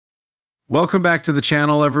Welcome back to the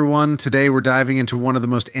channel, everyone. Today we're diving into one of the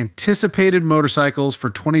most anticipated motorcycles for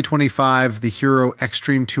 2025, the Hero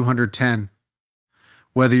Xtreme 210.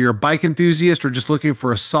 Whether you're a bike enthusiast or just looking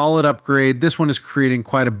for a solid upgrade, this one is creating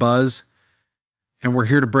quite a buzz, and we're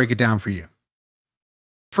here to break it down for you.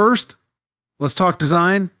 First, let's talk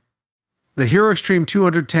design. The Hero Xtreme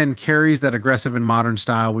 210 carries that aggressive and modern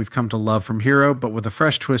style we've come to love from Hero, but with a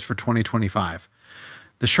fresh twist for 2025.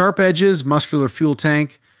 The sharp edges, muscular fuel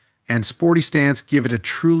tank, and sporty stance give it a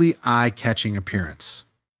truly eye-catching appearance.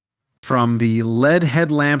 From the LED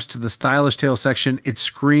headlamps to the stylish tail section, it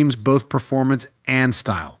screams both performance and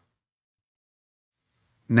style.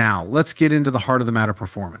 Now, let's get into the heart of the matter: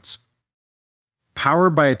 performance.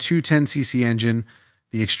 Powered by a 210cc engine,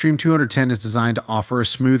 the Xtreme 210 is designed to offer a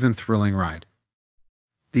smooth and thrilling ride.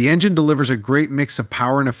 The engine delivers a great mix of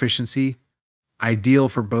power and efficiency, ideal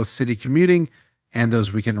for both city commuting and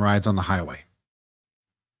those weekend rides on the highway.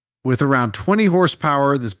 With around 20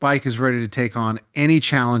 horsepower, this bike is ready to take on any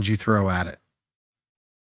challenge you throw at it.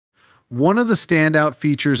 One of the standout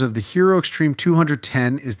features of the Hero Xtreme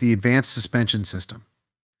 210 is the advanced suspension system.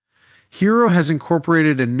 Hero has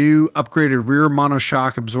incorporated a new, upgraded rear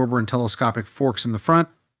monoshock absorber and telescopic forks in the front.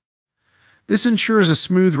 This ensures a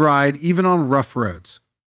smooth ride even on rough roads.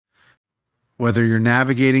 Whether you're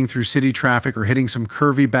navigating through city traffic or hitting some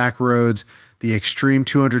curvy back roads, the Xtreme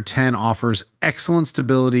 210 offers excellent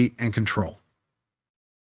stability and control.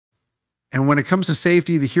 And when it comes to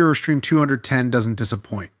safety, the Hero Xtreme 210 doesn't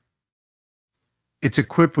disappoint. It's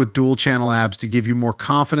equipped with dual-channel ABS to give you more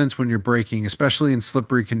confidence when you're braking, especially in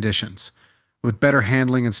slippery conditions. With better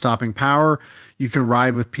handling and stopping power, you can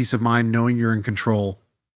ride with peace of mind knowing you're in control.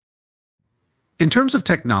 In terms of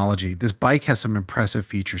technology, this bike has some impressive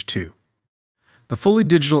features too. The fully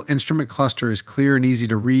digital instrument cluster is clear and easy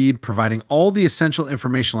to read, providing all the essential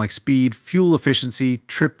information like speed, fuel efficiency,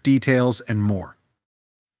 trip details, and more.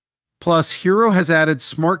 Plus, Hero has added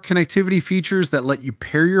smart connectivity features that let you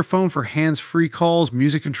pair your phone for hands-free calls,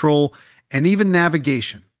 music control, and even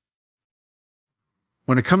navigation.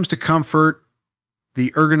 When it comes to comfort,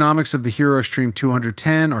 the ergonomics of the Hero Xtreme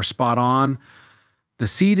 210 are spot on. The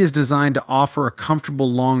seat is designed to offer a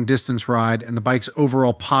comfortable long-distance ride, and the bike's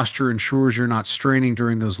overall posture ensures you're not straining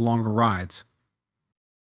during those longer rides.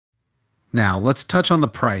 Now, let's touch on the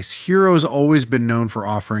price. Hero has always been known for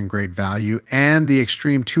offering great value, and the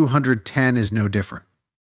Xtreme 210 is no different.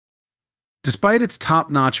 Despite its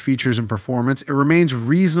top-notch features and performance, it remains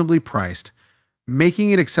reasonably priced, making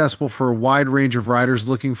it accessible for a wide range of riders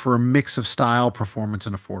looking for a mix of style, performance,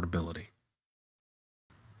 and affordability.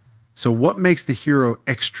 So what makes the Hero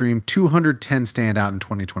Xtreme 210 stand out in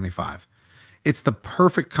 2025? It's the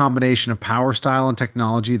perfect combination of power, style, and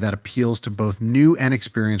technology that appeals to both new and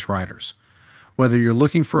experienced riders. Whether you're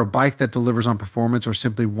looking for a bike that delivers on performance or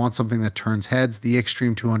simply want something that turns heads, the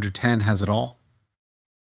Xtreme 210 has it all.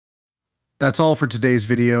 That's all for today's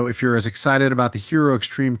video. If you're as excited about the Hero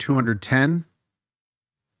Xtreme 210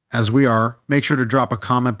 as we are, make sure to drop a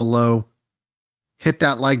comment below, hit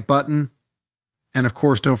that like button, and of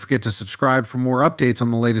course, don't forget to subscribe for more updates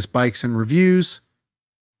on the latest bikes and reviews.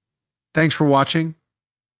 Thanks for watching,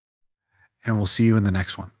 and we'll see you in the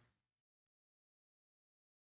next one.